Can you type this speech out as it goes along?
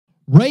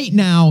Right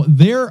now,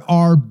 there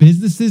are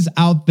businesses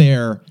out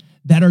there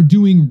that are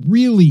doing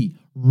really,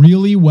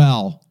 really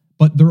well,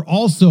 but they're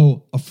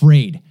also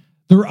afraid.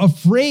 They're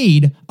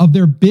afraid of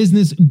their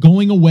business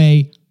going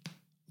away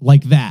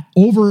like that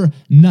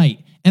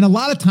overnight. And a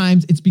lot of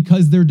times it's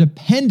because they're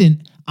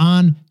dependent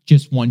on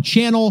just one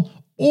channel,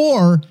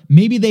 or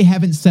maybe they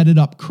haven't set it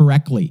up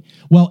correctly.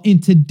 Well,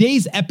 in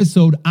today's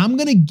episode, I'm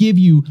going to give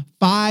you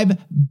 5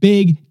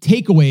 big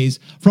takeaways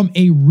from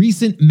a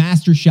recent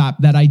master shop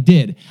that I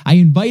did. I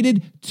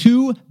invited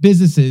 2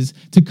 businesses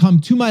to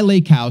come to my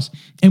lake house,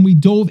 and we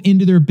dove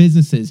into their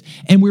businesses,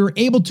 and we were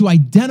able to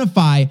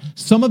identify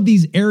some of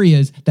these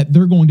areas that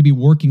they're going to be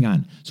working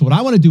on. So what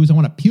I want to do is I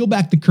want to peel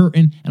back the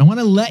curtain, and I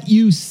want to let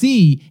you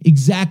see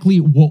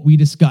exactly what we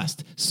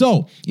discussed.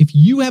 So if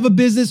you have a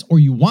business or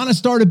you want to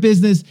start a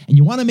business and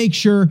you want to make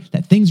sure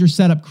that things are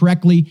set up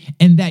correctly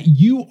and that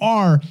you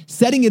are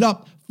setting it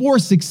up for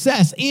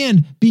success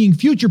and being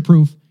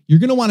future-proof, you're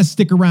going to want to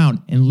stick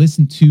around and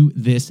listen to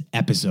this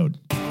episode.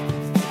 Well,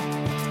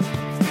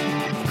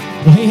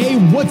 hey,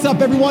 what's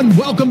up, everyone?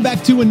 Welcome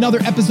back to another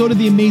episode of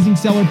the Amazing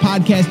Seller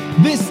Podcast.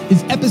 This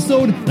is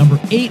episode number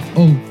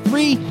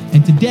 803.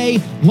 And today,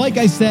 like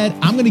I said,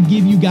 I'm going to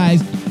give you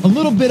guys a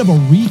little bit of a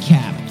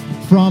recap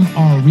from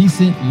our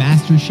recent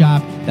master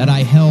shop that I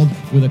held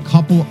with a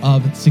couple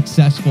of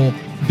successful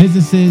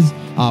businesses.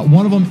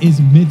 One of them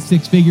is mid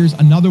 6 figures.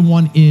 Another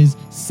one is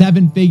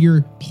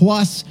 7-figure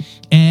plus.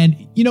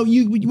 And,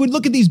 you would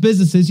look at these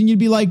businesses and you'd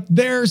be like,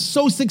 they're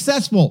so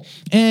successful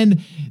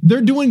and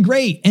they're doing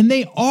great. And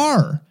they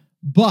are.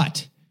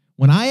 But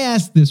when I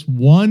ask this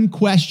one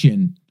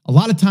question, a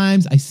lot of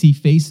times I see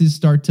faces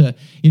start to,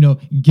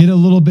 get a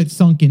little bit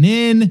sunken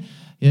in.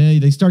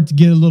 They start to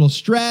get a little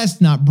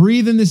stressed, not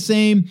breathing the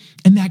same.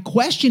 And that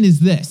question is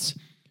this: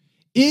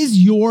 is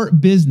your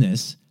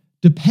business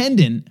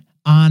dependent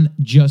on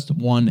just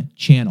one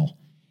channel?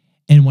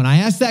 And when I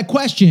ask that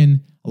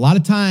question, a lot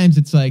of times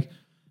it's like,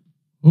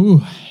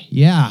 ooh,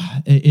 yeah,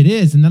 it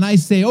is. And then I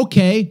say,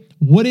 okay,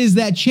 what is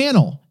that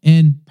channel?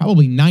 And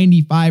probably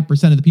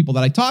 95% of the people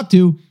that I talk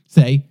to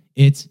say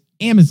it's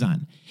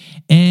Amazon.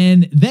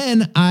 And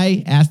then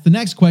I ask the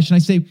next question. I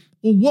say,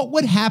 well, what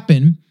would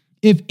happen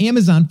if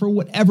Amazon, for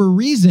whatever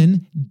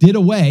reason, did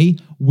away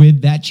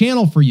with that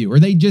channel for you? Or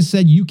they just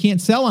said, you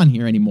can't sell on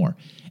here anymore.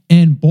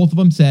 And both of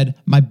them said,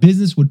 my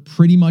business would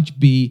pretty much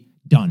be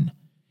done.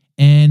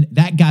 And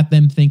that got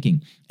them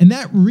thinking. And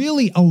that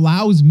really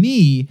allows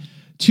me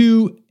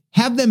to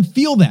have them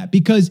feel that,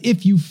 because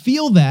if you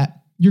feel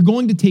that, you're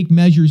going to take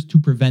measures to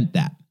prevent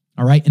that.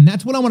 All right. And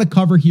that's what I want to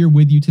cover here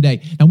with you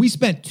today. Now, we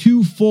spent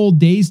 2 full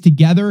days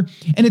together,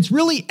 and it's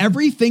really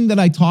everything that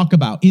I talk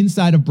about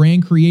inside of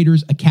Brand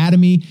Creators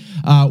Academy,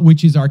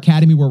 which is our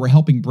academy where we're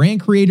helping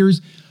brand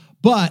creators.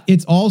 But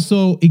it's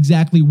also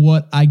exactly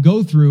what I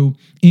go through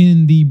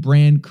in the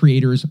Brand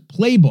Creators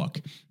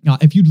Playbook. Now,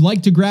 if you'd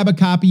like to grab a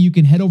copy, you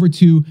can head over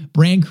to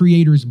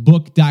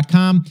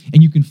brandcreatorsbook.com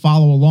and you can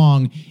follow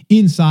along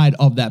inside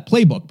of that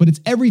playbook. But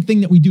it's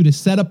everything that we do to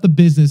set up the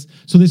business.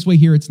 So this way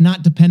here, it's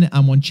not dependent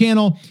on one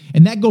channel.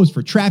 And that goes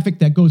for traffic,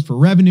 that goes for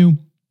revenue,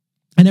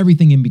 and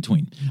everything in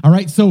between. All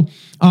right. So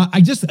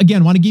I just,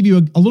 again, want to give you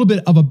a little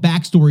bit of a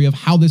backstory of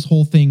how this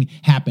whole thing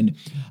happened.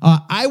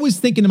 I was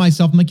thinking to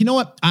myself, I'm like, you know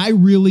what? I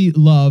really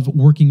love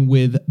working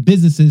with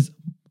businesses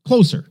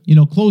closer,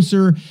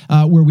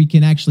 where we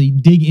can actually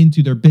dig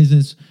into their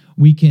business.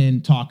 We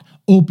can talk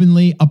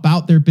openly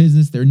about their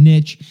business, their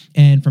niche.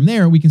 And from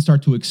there, we can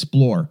start to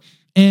explore.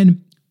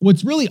 And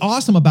what's really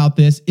awesome about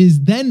this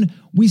is then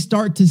we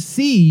start to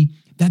see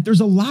that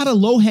there's a lot of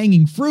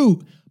low-hanging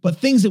fruit, but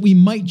things that we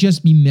might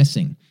just be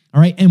missing. All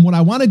right. And what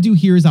I want to do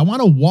here is I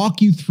want to walk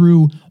you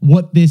through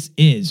what this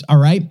is. All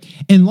right.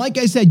 And like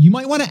I said, you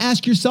might want to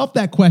ask yourself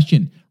that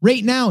question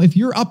right now. If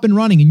you're up and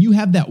running and you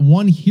have that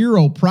one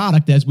hero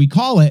product, as we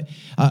call it,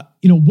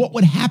 what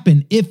would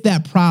happen if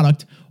that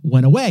product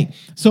went away?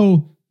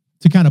 So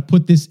to kind of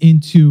put this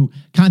into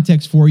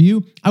context for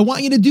you, I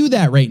want you to do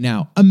that right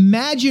now.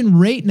 Imagine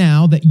right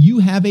now that you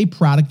have a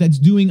product that's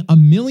doing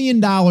 $1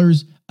 million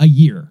a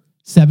year,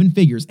 7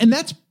 figures. And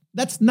that's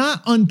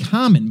not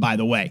uncommon, by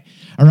the way.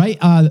 All right.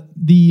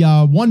 The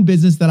one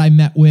business that I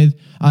met with,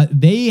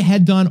 they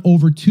had done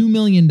over $2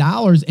 million,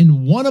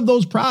 and one of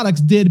those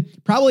products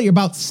did probably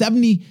about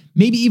 70,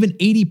 maybe even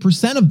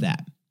 80% of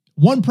that.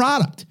 One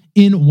product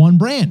in one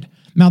brand.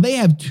 Now, they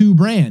have 2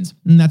 brands,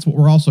 and that's what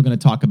we're also going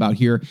to talk about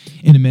here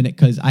in a minute,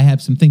 because I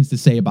have some things to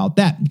say about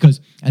that.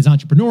 Because as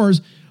entrepreneurs,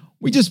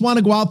 we just want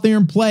to go out there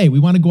and play. We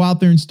want to go out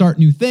there and start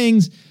new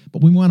things,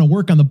 but we want to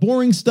work on the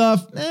boring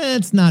stuff.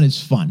 It's not as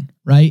fun,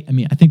 right? I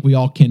mean, I think we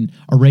all can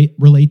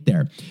relate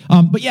there.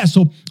 But yeah,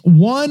 so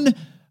one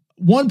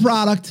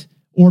product,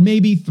 or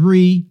maybe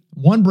 3,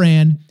 one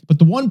brand, but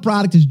the one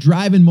product is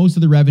driving most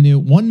of the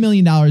revenue, $1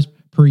 million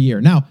per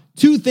year. Now,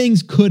 2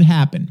 things could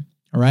happen.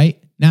 All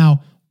right.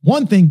 Now,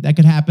 one thing that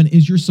could happen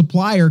is your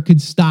supplier could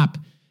stop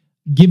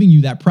giving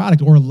you that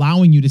product or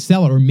allowing you to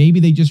sell it, or maybe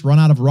they just run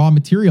out of raw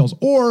materials,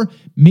 or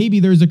maybe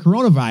there's a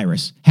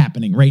coronavirus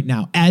happening right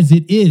now, as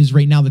it is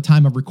right now, the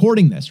time of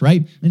recording this,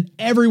 right? And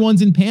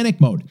everyone's in panic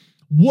mode.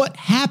 what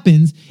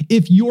happens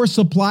if your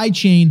supply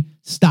chain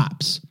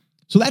stops?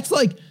 So that's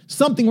like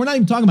something, we're not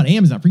even talking about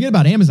Amazon. Forget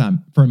about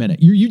Amazon for a minute.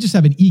 You just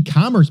have an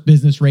e-commerce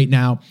business right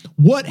now.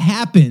 What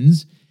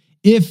happens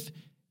if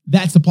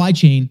that supply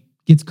chain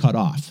gets cut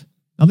off?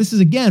 Now, this is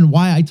again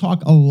why I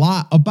talk a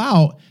lot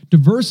about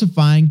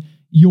diversifying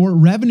your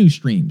revenue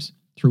streams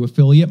through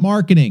affiliate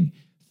marketing,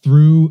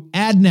 through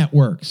ad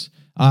networks.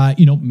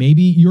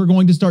 Maybe you're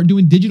going to start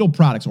doing digital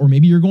products, or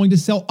maybe you're going to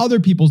sell other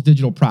people's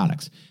digital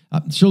products.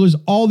 So there's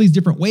all these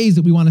different ways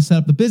that we want to set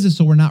up the business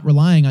so we're not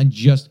relying on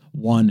just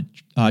one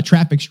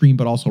traffic stream,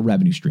 but also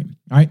revenue stream.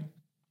 All right.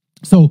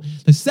 So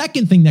the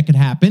second thing that could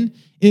happen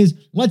is,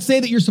 let's say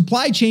that your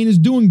supply chain is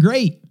doing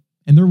great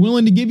and they're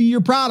willing to give you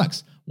your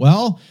products.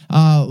 Well,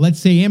 let's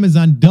say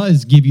Amazon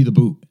does give you the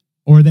boot,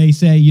 or they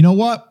say, you know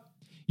what?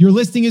 Your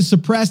listing is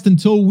suppressed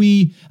until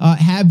we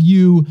have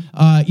you,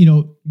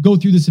 go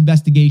through this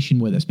investigation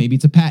with us. Maybe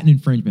it's a patent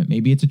infringement.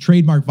 Maybe it's a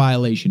trademark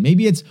violation.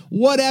 Maybe it's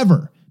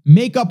whatever.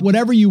 Make up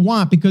whatever you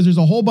want, because there's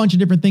a whole bunch of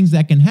different things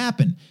that can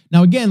happen.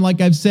 Now, again, like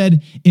I've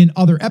said in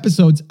other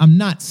episodes, I'm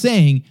not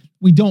saying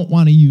we don't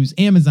want to use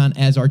Amazon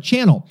as our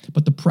channel.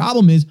 But the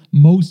problem is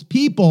most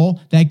people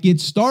that get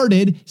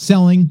started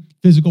selling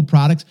physical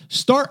products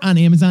start on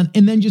Amazon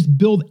and then just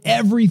build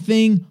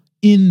everything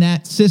in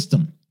that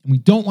system. And we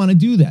don't want to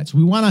do that. So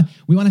we want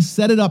to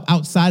set it up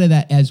outside of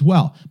that as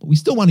well. But we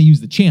still want to use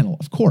the channel,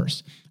 of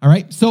course. All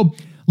right. So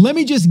let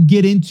me just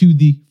get into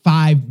the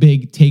 5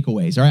 big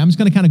takeaways. All right. I'm just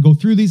going to kind of go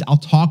through these. I'll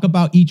talk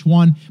about each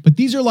one, but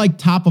these are like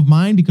top of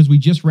mind because we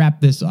just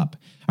wrapped this up.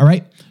 All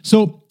right.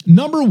 So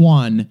number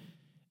 1,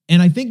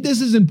 and I think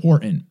this is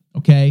important.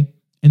 Okay.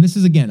 And this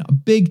is, again, a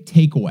big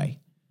takeaway,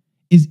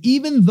 is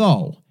even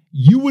though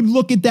you would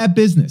look at that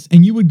business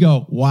and you would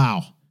go,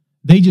 wow,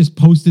 they just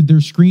posted their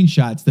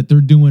screenshots that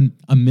they're doing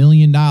 $1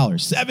 million,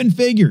 7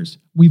 figures.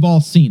 We've all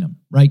seen them,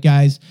 right,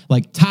 guys?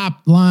 Like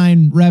top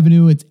line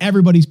revenue. It's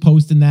everybody's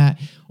posting that.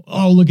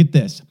 Oh, look at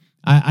this.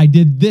 I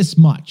did this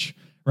much,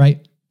 right?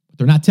 What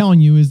they're not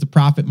telling you is the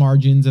profit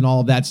margins and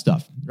all of that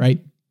stuff, right?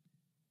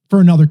 For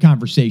another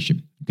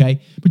conversation,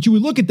 okay? But you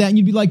would look at that and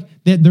you'd be like,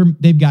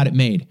 they've got it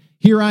made.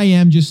 Here I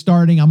am just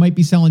starting. I might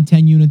be selling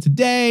 10 units a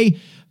day.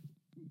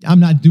 I'm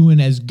not doing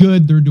as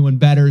good. They're doing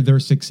better. They're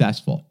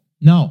successful.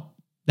 No.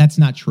 That's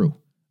not true,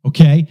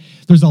 okay?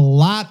 There's a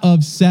lot of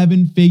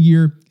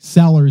 7-figure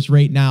sellers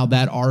right now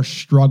that are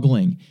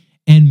struggling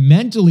and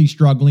mentally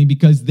struggling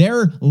because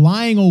they're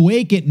lying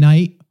awake at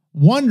night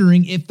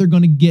wondering if they're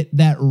going to get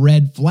that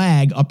red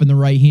flag up in the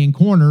right-hand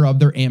corner of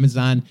their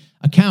Amazon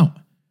account,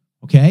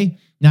 okay?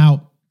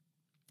 Now,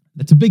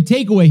 that's a big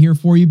takeaway here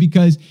for you,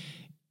 because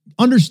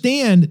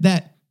understand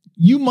that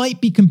you might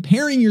be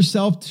comparing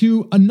yourself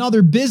to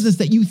another business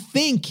that you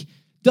think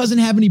doesn't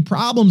have any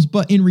problems,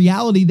 but in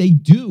reality, they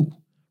do.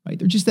 Right?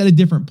 They're just at a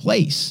different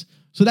place.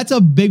 So that's a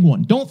big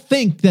one. Don't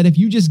think that if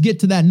you just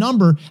get to that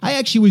number. I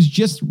actually was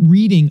just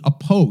reading a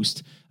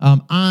post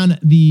on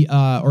the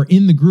or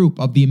in the group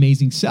of The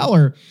Amazing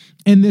Seller,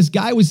 and this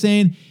guy was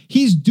saying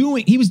he was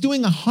doing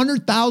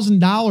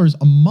 $100,000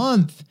 a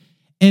month,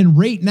 and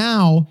right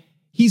now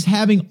he's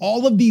having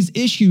all of these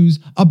issues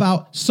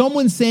about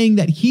someone saying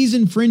that he's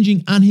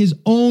infringing on his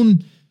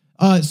own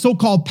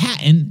so-called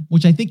patent,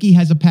 which I think he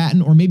has a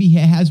patent, or maybe he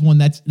has one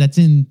that's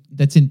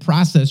in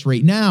process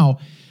right now.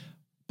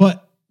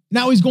 But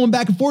now he's going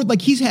back and forth,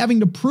 like he's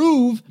having to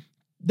prove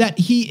that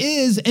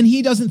he is, and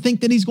he doesn't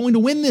think that he's going to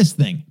win this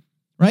thing,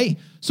 right?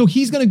 So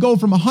he's going to go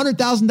from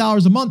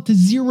 $100,000 a month to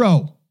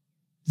zero.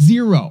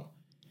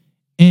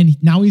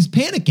 And now he's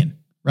panicking,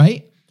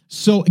 right?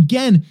 So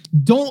again,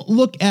 don't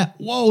look at,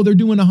 whoa, they're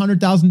doing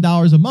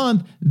 $100,000 a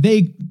month.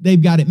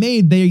 They've got it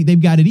made.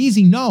 They've got it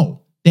easy.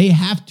 No, they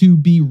have to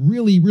be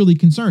really, really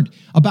concerned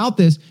about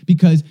this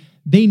because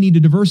they need to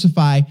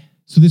diversify.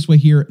 So this way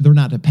here, they're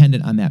not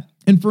dependent on that.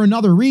 And for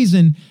another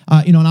reason,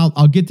 and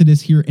I'll get to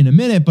this here in a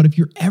minute, but if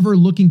you're ever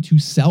looking to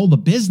sell the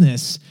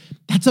business,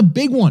 that's a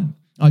big one.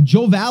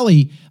 Joe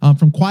Valley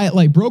from Quiet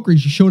Light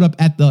Brokerage showed up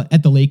at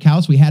the lake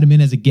house. We had him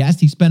in as a guest.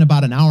 He spent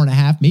about an hour and a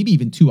half, maybe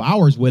even 2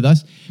 hours with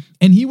us.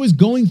 And he was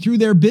going through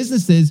their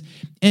businesses.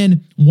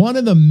 And one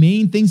of the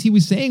main things he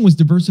was saying was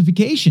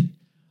diversification.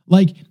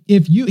 Like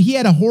he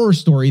had a horror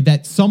story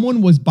that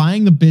someone was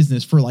buying the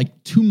business for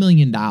like $2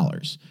 million,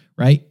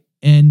 right?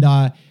 And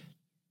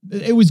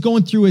it was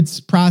going through its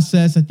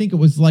process. I think it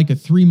was like a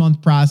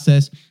 3-month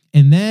process.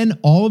 And then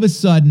all of a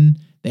sudden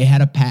they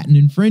had a patent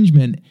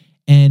infringement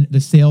and the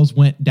sales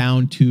went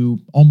down to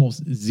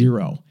almost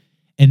zero.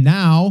 And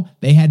now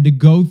they had to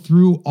go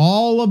through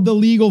all of the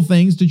legal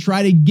things to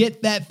try to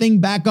get that thing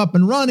back up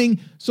and running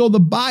so the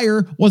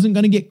buyer wasn't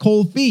going to get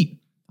cold feet.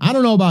 I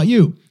don't know about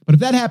you, but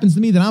if that happens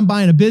to me, that I'm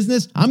buying a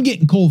business, I'm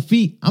getting cold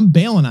feet. I'm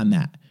bailing on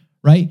that,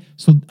 right?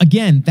 So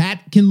again,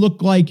 that can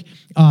look like,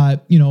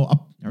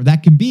 or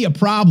that can be a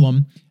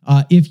problem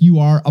if you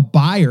are a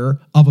buyer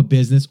of a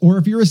business or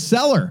if you're a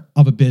seller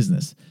of a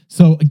business.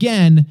 So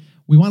again,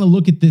 we want to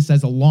look at this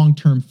as a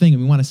long-term thing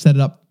and we want to set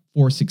it up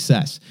for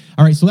success.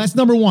 All right, so that's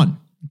number 1,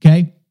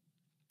 okay?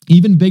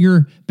 Even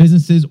bigger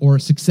businesses or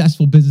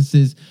successful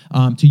businesses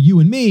to you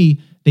and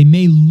me, they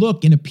may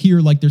look and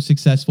appear like they're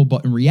successful,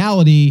 but in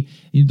reality,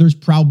 there's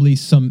probably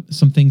some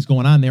things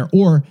going on there,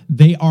 or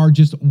they are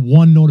just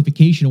one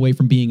notification away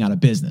from being out of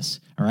business.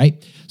 All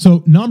right.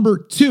 So number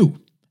 2,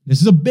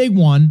 this is a big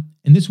one,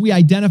 and this we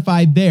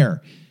identified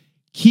there.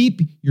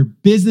 Keep your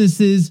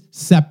businesses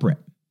separate.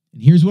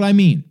 And here's what I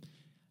mean.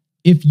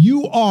 If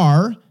you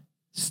are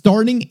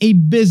starting a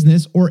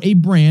business or a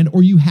brand,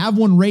 or you have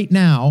one right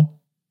now,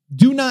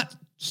 do not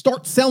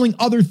start selling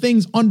other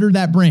things under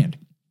that brand.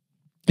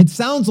 It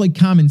sounds like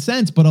common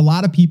sense, but a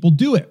lot of people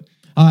do it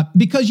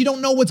because you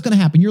don't know what's going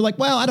to happen. You're like,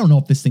 well, I don't know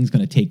if this thing's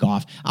going to take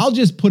off. I'll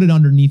just put it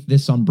underneath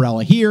this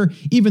umbrella here,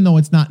 even though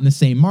it's not in the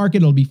same market.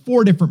 It'll be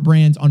 4 different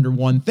brands under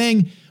one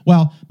thing.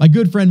 Well, my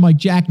good friend Mike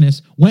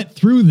Jackness went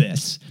through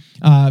this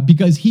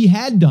because he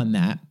had done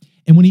that.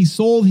 And when he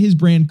sold his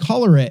brand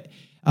Color It,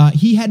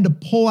 he had to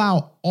pull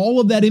out all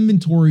of that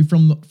inventory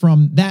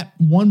from that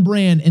one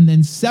brand and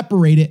then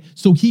separate it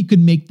so he could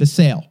make the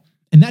sale.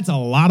 And that's a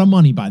lot of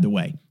money, by the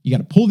way. You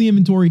got to pull the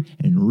inventory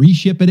and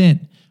reship it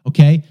in.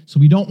 Okay. So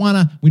we don't want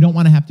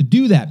to have to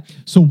do that.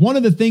 So one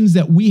of the things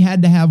that we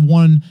had to have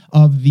one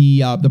of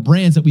the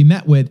brands that we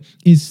met with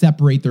is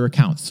separate their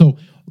accounts. So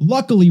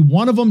luckily,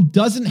 one of them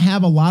doesn't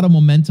have a lot of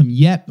momentum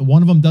yet.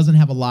 One of them doesn't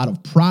have a lot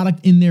of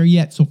product in there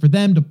yet. So for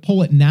them to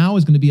pull it now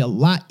is going to be a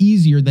lot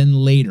easier than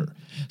later.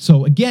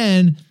 So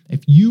again,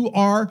 if you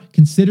are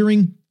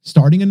considering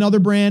starting another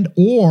brand,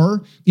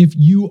 or if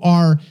you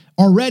are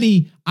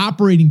already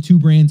operating 2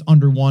 brands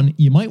under one,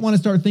 you might want to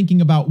start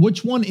thinking about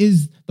which one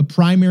is the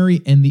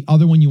primary and the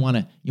other one you want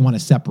to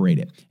separate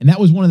it. And that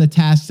was one of the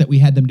tasks that we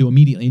had them do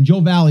immediately. And Joe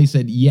Valley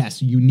said,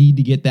 yes, you need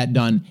to get that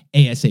done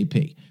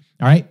ASAP.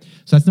 All right.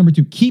 So that's number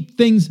 2. Keep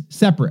things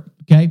separate.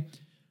 Okay.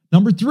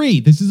 Number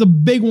 3, this is a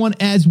big one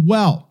as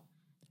well.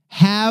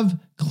 Have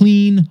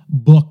clean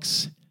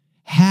books.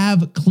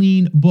 Have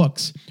clean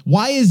books.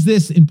 Why is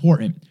this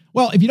important?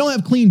 Well, if you don't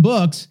have clean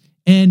books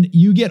and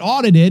you get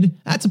audited,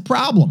 that's a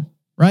problem,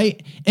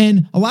 right?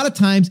 And a lot of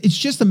times it's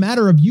just a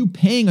matter of you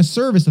paying a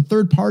service, a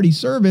third-party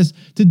service,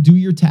 to do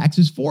your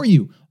taxes for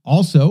you.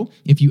 Also,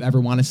 if you ever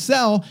want to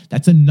sell,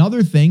 that's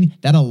another thing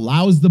that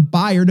allows the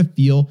buyer to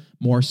feel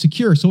more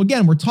secure. So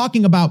again, we're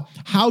talking about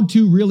how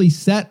to really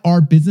set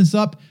our business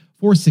up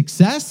for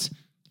success.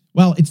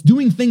 Well, it's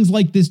doing things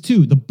like this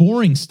too, the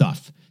boring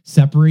stuff.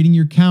 Separating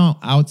your account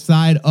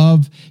outside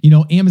of,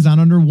 Amazon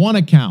under one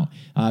account,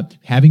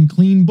 having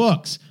clean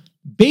books,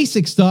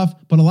 basic stuff,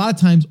 but a lot of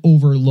times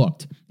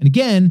overlooked. And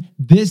again,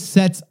 this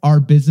sets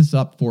our business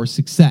up for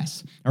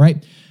success. All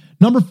right.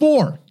 Number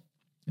 4,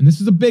 and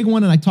this is a big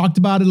one, and I talked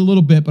about it a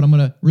little bit, but I'm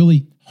going to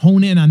really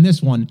hone in on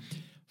this one.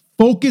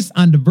 Focus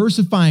on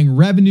diversifying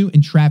revenue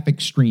and traffic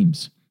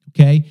streams.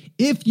 Okay.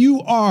 If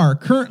you are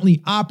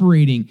currently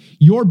operating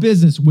your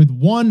business with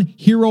one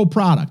hero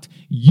product,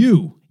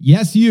 you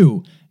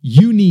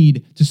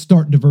need to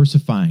start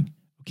diversifying.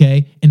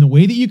 Okay. And the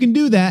way that you can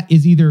do that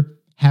is either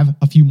have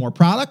a few more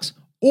products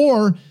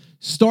or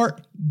start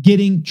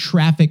getting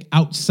traffic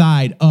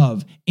outside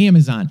of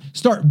Amazon.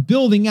 Start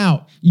building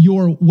out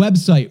your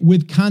website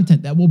with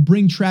content that will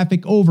bring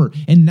traffic over.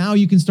 And now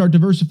you can start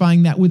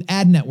diversifying that with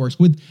ad networks,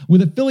 with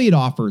affiliate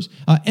offers.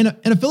 And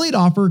an affiliate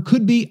offer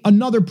could be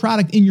another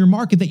product in your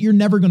market that you're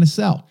never going to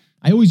sell.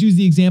 I always use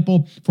the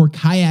example for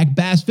kayak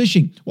bass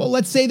fishing. Well,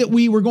 let's say that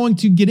we were going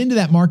to get into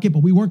that market,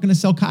 but we weren't going to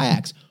sell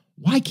kayaks.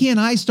 Why can't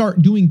I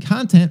start doing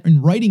content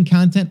and writing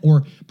content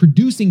or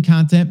producing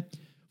content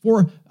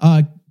for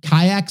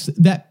kayaks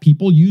that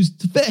people use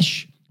to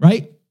fish,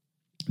 right?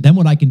 Then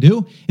what I can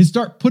do is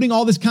start putting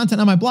all this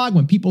content on my blog.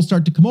 When people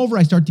start to come over,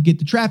 I start to get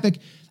the traffic.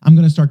 I'm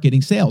going to start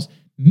getting sales.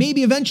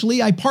 Maybe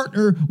eventually I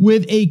partner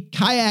with a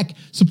kayak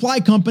supply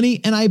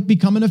company and I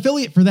become an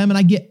affiliate for them and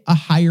I get a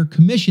higher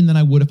commission than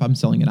I would if I'm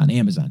selling it on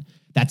Amazon.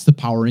 That's the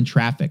power in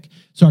traffic.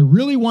 So I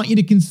really want you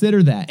to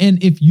consider that.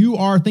 And if you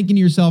are thinking to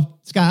yourself,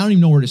 Scott, I don't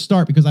even know where to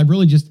start because I've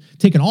really just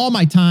taken all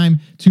my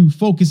time to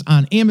focus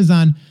on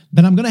Amazon,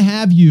 then I'm going to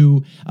have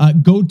you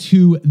go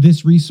to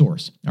this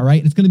resource. All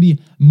right. It's going to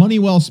be money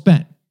well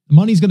spent.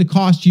 Money's going to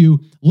cost you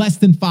less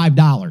than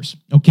 $5.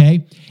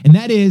 Okay. And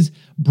that is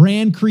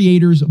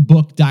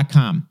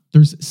brandcreatorsbook.com.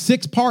 There's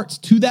 6 parts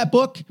to that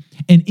book.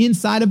 And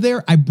inside of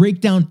there, I break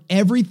down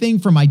everything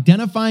from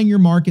identifying your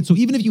market. So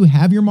even if you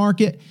have your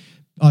market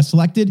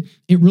selected,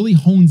 it really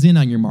hones in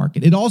on your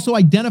market. It also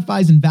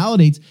identifies and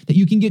validates that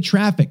you can get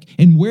traffic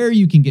and where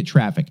you can get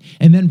traffic.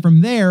 And then from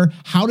there,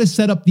 how to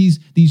set up these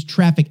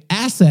traffic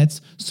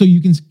assets so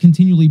you can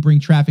continually bring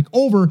traffic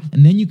over,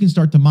 and then you can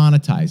start to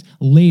monetize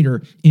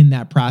later in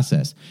that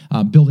process.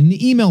 Building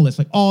the email list,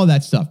 like all of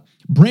that stuff.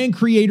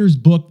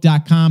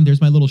 brandcreatorsbook.com.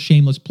 There's my little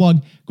shameless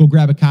plug. Go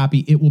grab a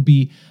copy. It will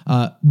be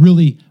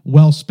really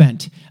well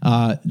spent,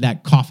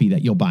 that coffee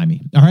that you'll buy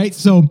me. All right.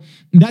 So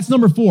that's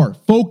number 4.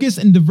 Focus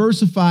and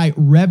diversify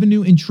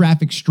revenue and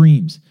traffic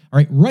streams. All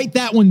right. Write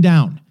that one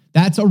down.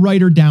 That's a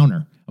writer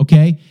downer.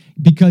 Okay.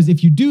 Because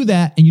if you do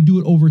that and you do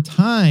it over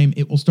time,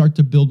 it will start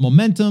to build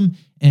momentum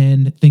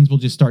and things will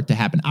just start to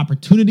happen.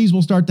 Opportunities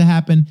will start to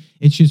happen.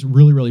 It's just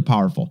really, really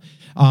powerful.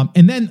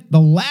 And then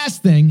the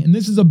last thing, and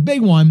this is a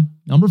big one,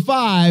 number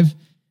 5,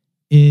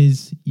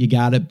 is you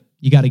gotta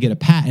get a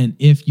patent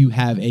if you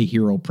have a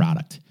hero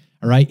product.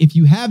 All right. If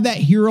you have that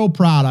hero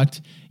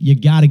product, you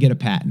got to get a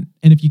patent.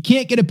 And if you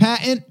can't get a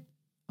patent,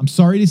 I'm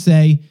sorry to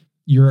say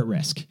you're at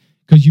risk,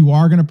 because you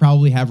are going to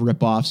probably have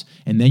ripoffs,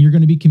 and then you're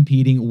going to be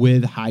competing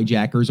with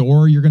hijackers,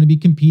 or you're going to be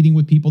competing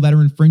with people that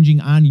are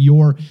infringing on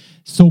your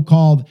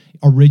so-called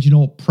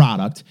original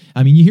product.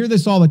 I mean, you hear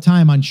this all the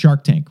time on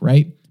Shark Tank,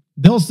 right?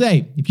 They'll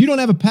say, if you don't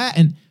have a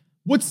patent,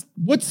 what's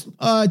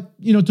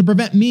to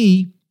prevent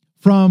me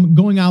from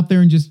going out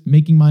there and just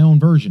making my own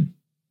version?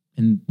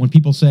 And when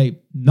people say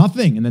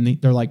nothing, and then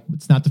they're like,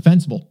 it's not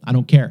defensible, I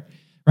don't care,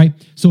 right?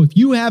 So if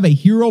you have a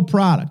hero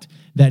product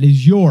that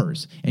is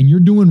yours and you're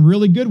doing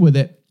really good with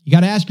it, you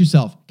got to ask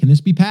yourself, can this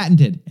be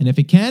patented? And if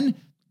it can,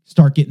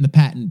 start getting the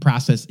patent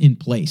process in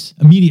place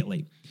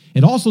immediately.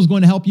 It also is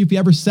going to help you if you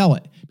ever sell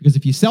it, because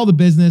if you sell the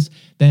business,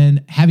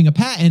 then having a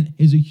patent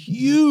is a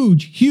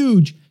huge,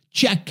 huge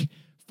check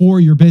for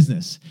your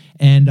business.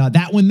 And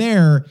that one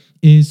there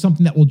is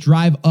something that will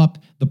drive up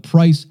the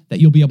price that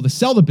you'll be able to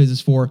sell the business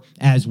for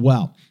as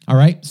well. All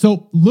right.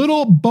 So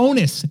little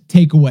bonus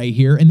takeaway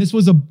here. And this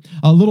was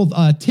a little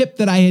tip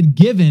that I had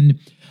given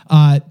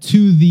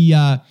to the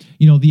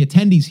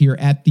attendees here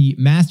at the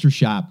Master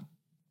Shop.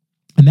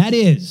 And that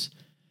is,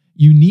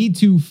 you need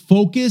to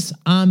focus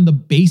on the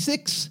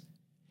basics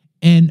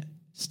and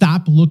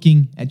stop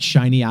looking at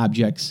shiny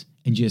objects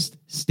and just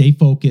stay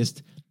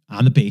focused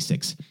on the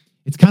basics.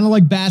 It's kind of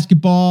like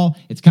basketball.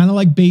 It's kind of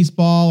like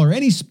baseball or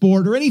any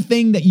sport or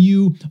anything that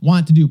you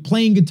want to do.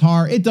 Playing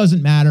guitar, it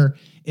doesn't matter.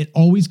 It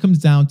always comes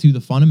down to the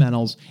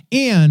fundamentals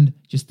and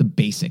just the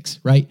basics,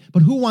 right?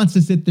 But who wants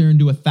to sit there and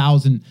do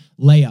 1,000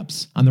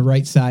 layups on the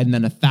right side and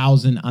then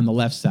 1,000 on the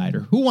left side?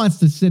 Or who wants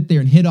to sit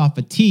there and hit off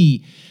a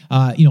tee,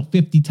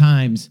 50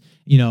 times,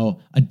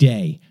 a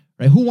day,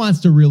 right? Who wants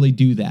to really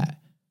do that?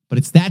 But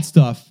it's that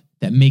stuff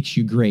that makes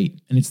you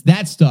great. And it's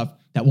that stuff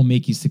that will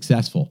make you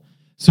successful.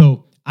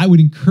 So I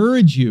would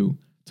encourage you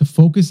to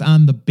focus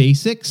on the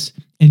basics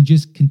and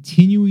just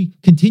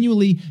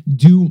continually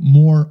do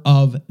more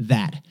of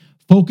that.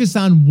 Focus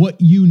on what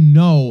you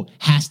know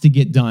has to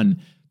get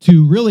done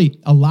to really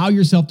allow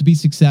yourself to be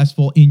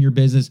successful in your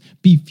business,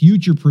 be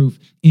future-proof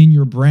in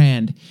your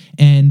brand,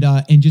 and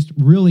just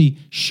really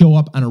show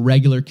up on a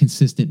regular,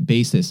 consistent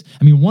basis.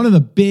 I mean, one of the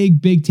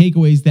big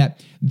takeaways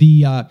that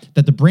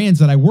the brands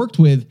that I worked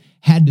with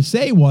had to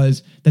say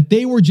was that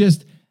they were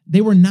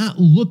not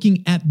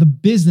looking at the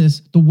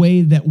business the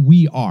way that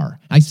we are.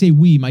 I say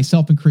we,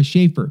 myself and Chris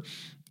Schaefer.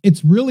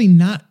 It's really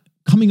not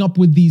coming up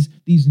with these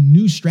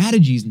new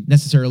strategies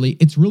necessarily.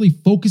 It's really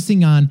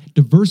focusing on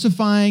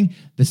diversifying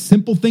the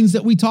simple things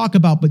that we talk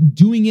about, but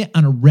doing it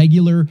on a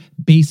regular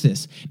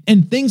basis.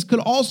 And things could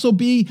also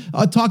be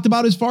talked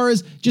about as far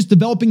as just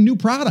developing new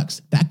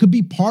products. That could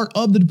be part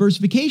of the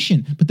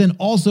diversification, but then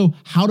also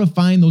how to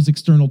find those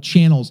external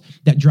channels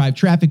that drive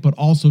traffic, but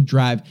also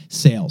drive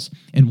sales.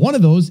 And one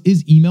of those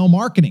is email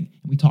marketing.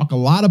 We talk a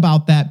lot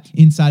about that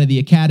inside of the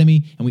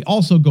Academy, and we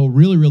also go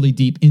really, really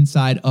deep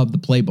inside of the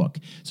playbook.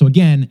 So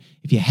again,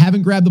 if you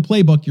haven't grabbed the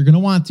playbook, you're going to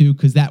want to,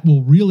 because that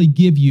will really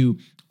give you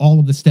all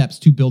of the steps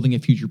to building a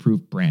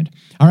future-proof brand.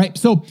 All right.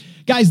 So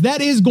guys,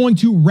 that is going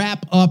to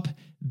wrap up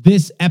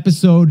this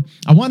episode.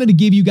 I wanted to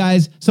give you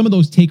guys some of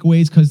those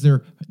takeaways because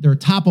they're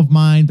top of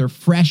mind. They're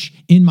fresh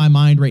in my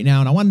mind right now.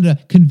 And I wanted to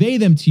convey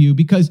them to you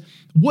because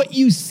what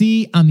you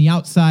see on the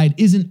outside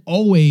isn't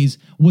always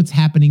what's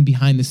happening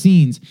behind the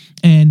scenes.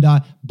 And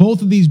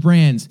both of these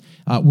brands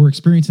were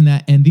experiencing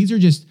that. And these are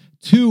just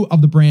two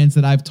of the brands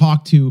that I've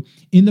talked to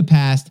in the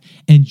past,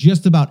 and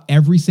just about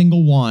every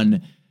single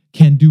one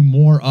can do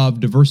more of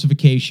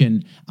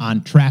diversification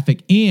on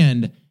traffic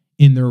and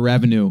in their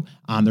revenue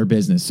on their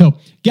business. So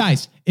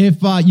guys,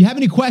 if you have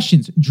any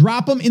questions,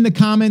 drop them in the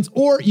comments,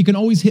 or you can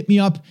always hit me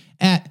up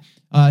at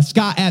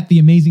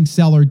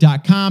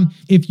Scott@theamazingseller.com.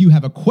 If you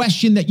have a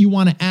question that you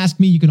want to ask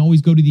me, you can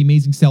always go to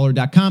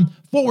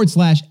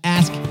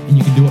theamazingseller.com/ask, and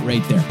you can do it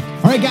right there.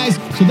 All right, guys.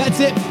 So that's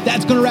it.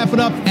 That's going to wrap it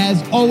up.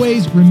 As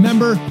always,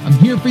 remember, I'm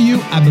here for you.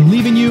 I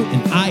believe in you,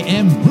 and I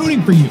am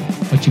rooting for you.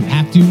 But you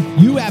have to,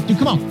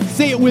 come on,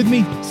 say it with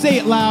me, say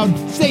it loud,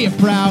 say it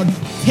proud,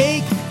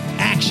 take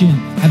action.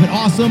 Have an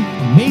awesome,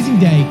 amazing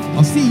day.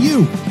 I'll see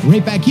you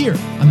right back here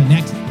on the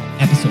next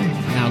episode.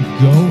 Now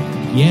go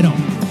get them.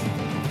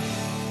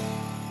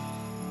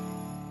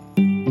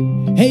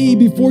 Hey,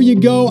 before you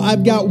go,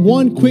 I've got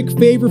one quick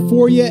favor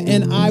for you,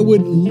 and I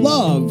would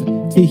love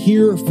to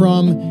hear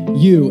from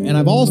you. And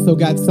I've also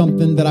got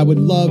something that I would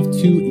love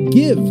to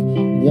give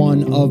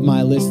one of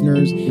my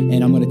listeners,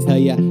 and I'm going to tell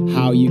you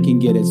how you can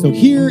get it. So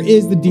here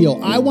is the deal.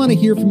 I want to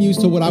hear from you.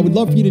 So what I would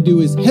love for you to do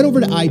is head over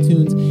to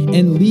iTunes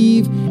and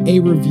leave a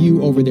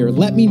review over there.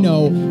 Let me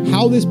know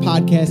how this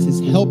podcast has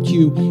helped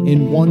you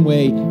in one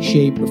way,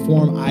 shape, or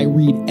form. I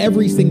read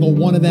every single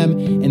one of them,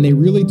 and they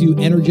really do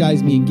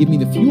energize me and give me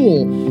the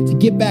fuel to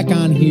get back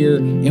on here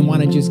and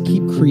want to just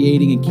keep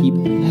creating and keep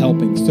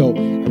helping. So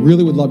I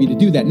really would love you to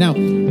do that. Now,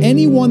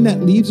 anyone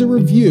that leaves a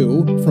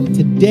review from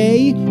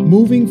today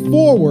moving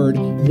forward,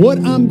 what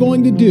I'm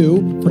going to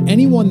do for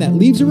anyone that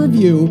leaves a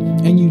review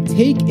and you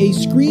take a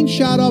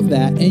screenshot of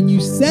that and you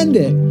send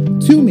it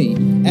to me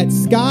at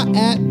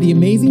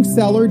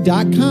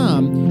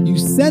scott@theamazingseller.com, you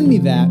send me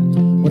that.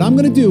 What I'm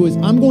going to do is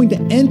I'm going to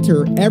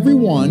enter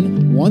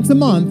everyone once a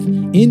month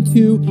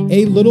into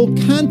a little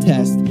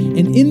contest.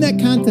 And in that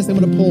contest, I'm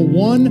going to pull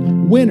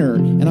one winner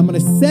and I'm going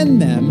to send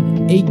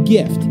them a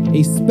gift,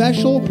 a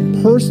special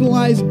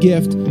personalized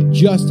gift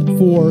just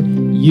for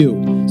you.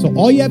 So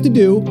all you have to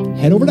do,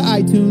 head over to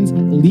iTunes,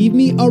 leave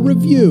me a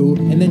review,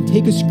 and then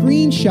take a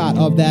screenshot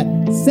of that,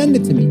 send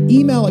it to me,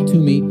 email it to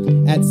me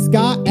at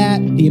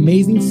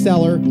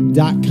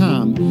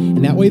scott@theamazingseller.com.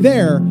 And that way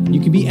there, you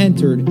can be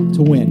entered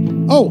to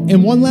win. Oh,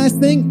 and one last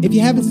thing, if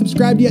you haven't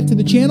subscribed yet to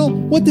the channel,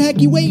 what the heck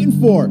are you waiting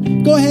for?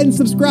 Go ahead and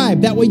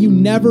subscribe. That way you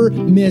never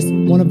miss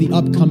one of the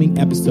upcoming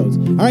episodes.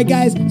 All right,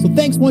 guys, so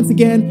thanks once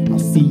again. I'll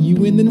see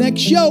you in the next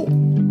show.